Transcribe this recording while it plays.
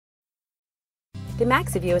The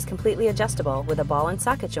Maxi View is completely adjustable with a ball and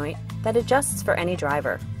socket joint that adjusts for any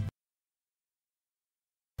driver.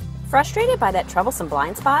 Frustrated by that troublesome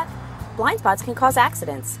blind spot? Blind spots can cause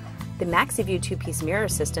accidents. The Maxi View two-piece mirror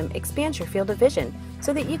system expands your field of vision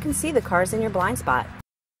so that you can see the cars in your blind spot.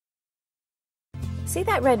 See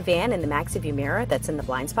that red van in the Maxi View mirror that's in the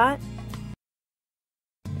blind spot?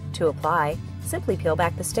 To apply, simply peel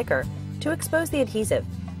back the sticker to expose the adhesive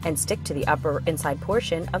and stick to the upper inside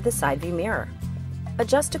portion of the side view mirror.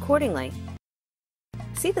 Adjust accordingly.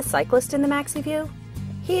 See the cyclist in the Maxi View?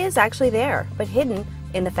 He is actually there, but hidden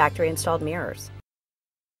in the factory-installed mirrors.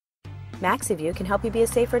 Maxi View can help you be a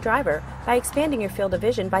safer driver by expanding your field of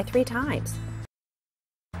vision by 3 times.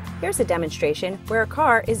 Here's a demonstration where a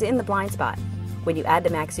car is in the blind spot. When you add the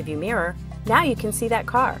Maxi View mirror, now you can see that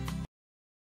car.